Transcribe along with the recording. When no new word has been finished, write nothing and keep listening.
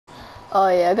Oh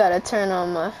yeah, I gotta turn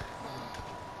on my.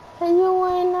 Hey, you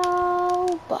ain't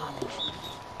no Bobby.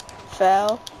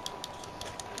 Foul.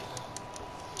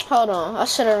 Hold on, I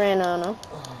should have ran on him.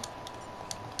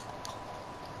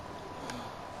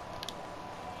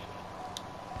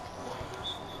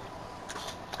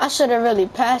 I should have really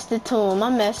passed it to him. I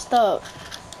messed up.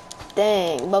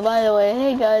 Dang. But by the way,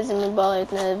 hey guys, I'm Baller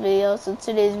with another video. So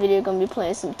today's video gonna be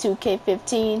playing some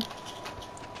 2K15.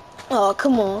 Oh,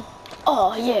 come on.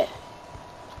 Oh yeah.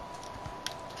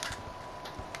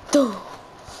 Duh.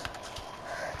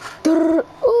 Durr.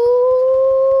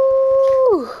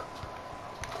 Ooh.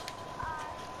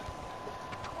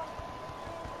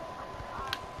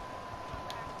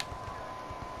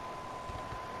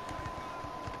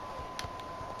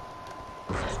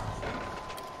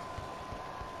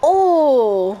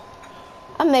 Oh.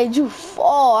 I made you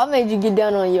fall. I made you get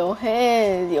down on your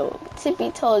hands, your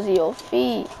tippy toes of your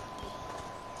feet.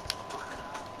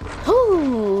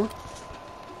 Ooh.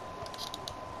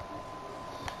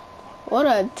 What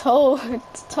I told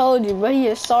you, but he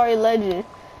a sorry legend.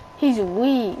 He's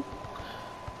weak.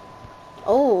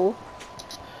 Oh.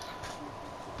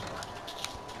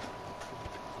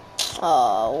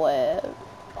 Oh, well.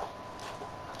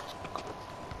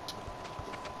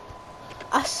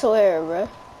 I swear, bro.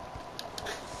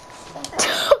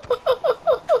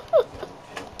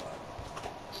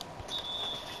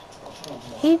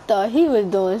 He thought he was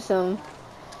doing something.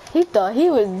 He thought he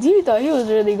was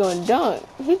really gonna dunk.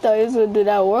 He thought he was gonna do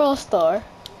that world star.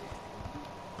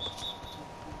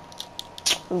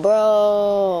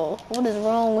 Bro, what is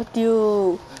wrong with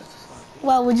you?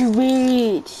 Why would you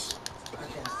reach? I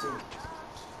can't see.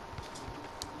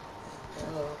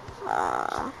 Hello.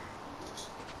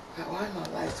 Why are my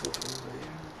lights open over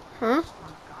here? Huh? I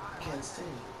can't see.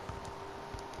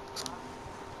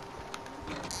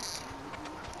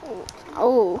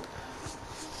 Oh,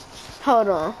 hold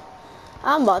on.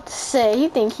 I'm about to say, he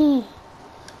think he...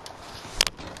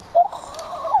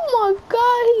 Oh my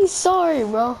God, he's sorry,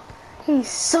 bro. He's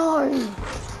sorry.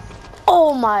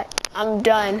 Oh my, I'm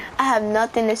done. I have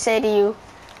nothing to say to you.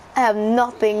 I have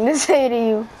nothing to say to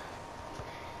you.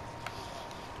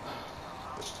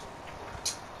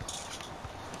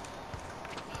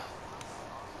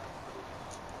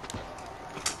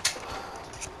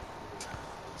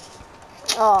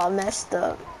 Oh, I messed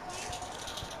up.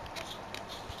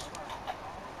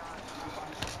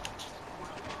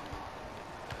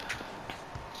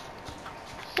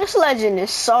 This legend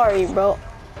is sorry, bro.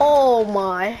 Oh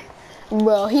my.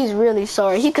 Bro, he's really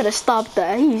sorry. He could have stopped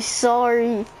that. He's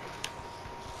sorry.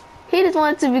 He just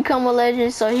wanted to become a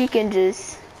legend so he can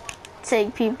just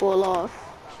take people off.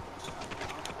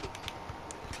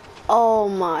 Oh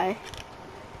my.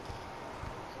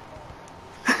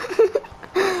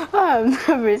 I've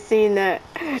never seen that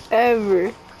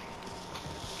ever.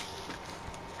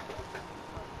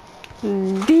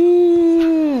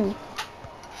 Damn.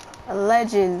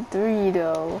 Legend 3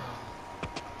 though.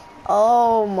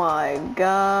 Oh my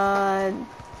God.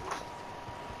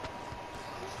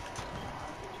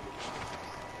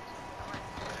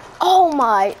 Oh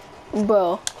my,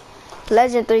 bro.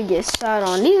 Legend 3 gets shot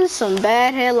on. These are some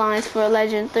bad headlines for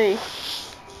Legend 3.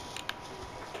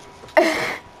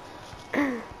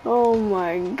 Oh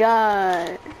my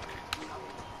God.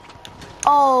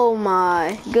 Oh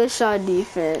my. Good shot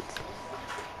defense.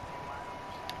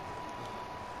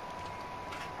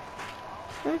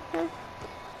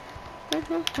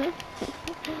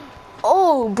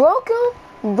 Oh, broke him?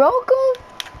 Broke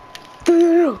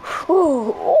him?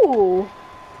 Oh, oh.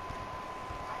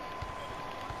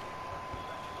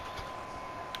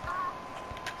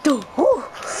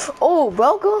 Oh,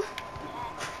 broke him?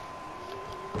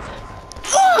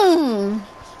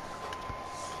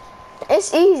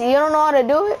 It's easy. You don't know how to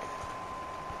do it?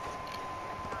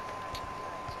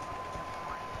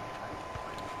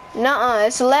 Nuh-uh.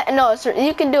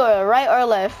 You can do it right or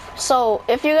left. So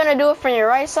if you're gonna do it from your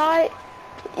right side,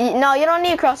 no, you don't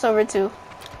need crossover too.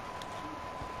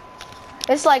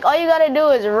 It's like all you gotta do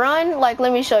is run. Like,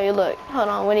 let me show you. Look, hold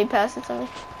on. When he passed it to me,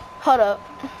 hold up.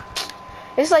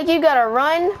 It's like you gotta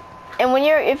run, and when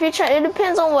if you're trying, it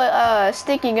depends on what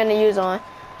stick you're gonna use on.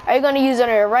 Are you gonna use it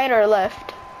on your right or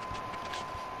left?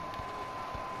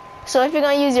 So if you're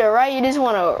gonna use your right, you just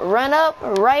wanna run up,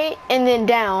 right, and then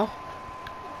down.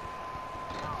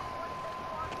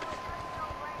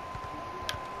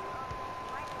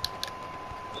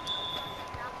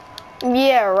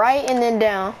 Yeah, right and then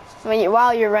down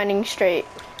while you're running straight.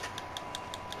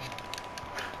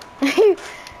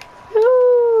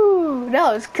 Ooh,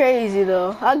 that was crazy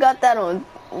though. I got that on.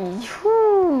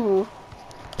 Whew.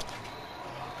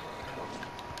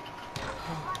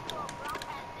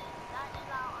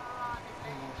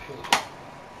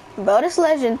 Bro, this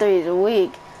Legend 3 is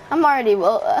weak. I'm already,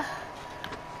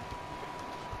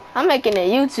 I'm making a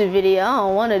YouTube video. I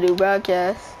don't want to do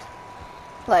broadcast.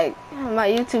 Like, my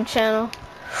YouTube channel.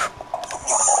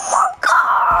 Oh my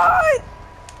god!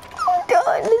 Oh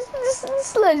god,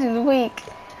 this Legend's weak.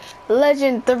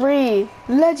 Legend 3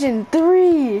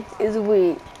 is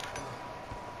weak.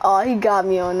 Oh, he got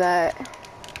me on that.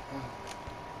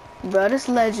 Bro, this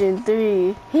Legend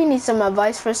 3. He needs some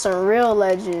advice for some real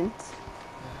legends.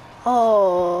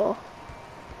 Oh.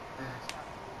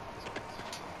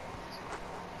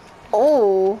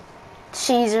 Oh.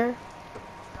 Cheeser.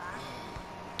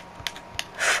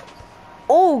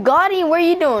 Oh, Gotti, what are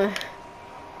you doing?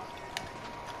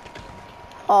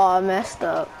 Oh, I messed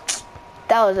up.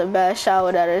 That was a bad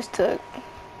shot that I just took.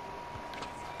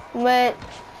 But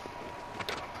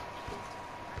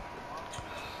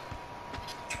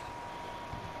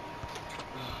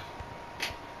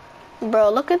bro,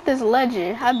 look at this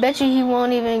Legend. I bet you he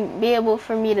won't even be able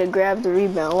for me to grab the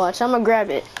rebound. Watch, I'm gonna grab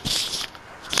it.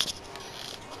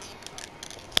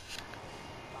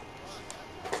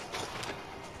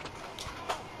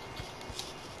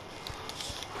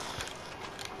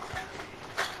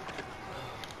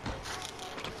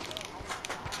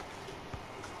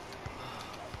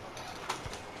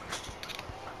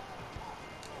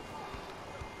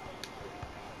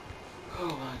 Oh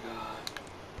my god.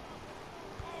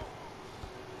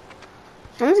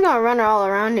 I'm just gonna run all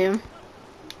around him.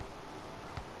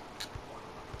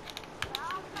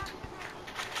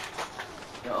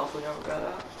 Your uncle never got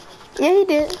out? Yeah, he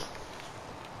did.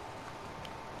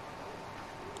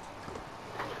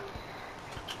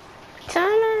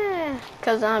 Timing.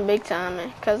 Cause I'm big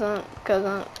timing. Cause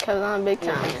I'm big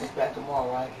timing. Yeah, back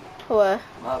tomorrow, right? What?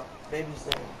 My baby's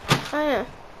there. I am.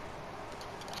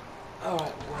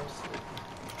 Alright,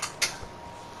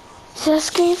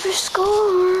 Just game for score.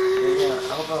 yeah,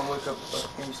 I hope I don't wake up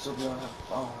and you still be on that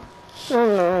phone.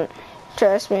 I'm not.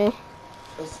 Trust me.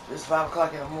 It's 5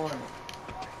 o'clock in the morning.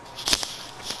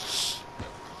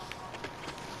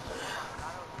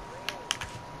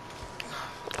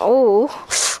 Oh.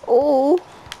 Oh.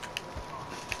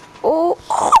 Oh.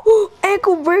 Oh.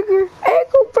 Ankle breaker.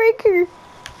 Ankle breaker.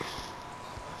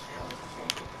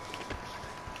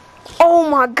 Oh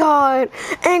my god.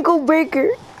 Ankle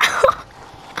breaker.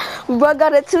 Bro, I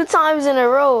got it 2 times in a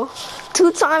row.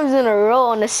 2 times in a row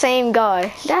on the same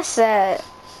guy. That's sad.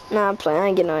 Nah, I'm playing. I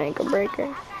ain't getting no ankle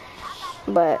breaker.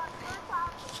 But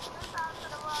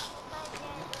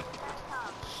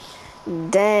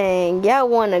dang, y'all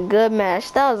won a good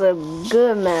match. That was a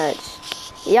good match.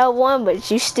 Y'all won,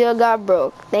 but you still got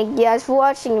broke. Thank you guys for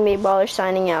watching. Me, Baller,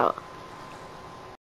 signing out.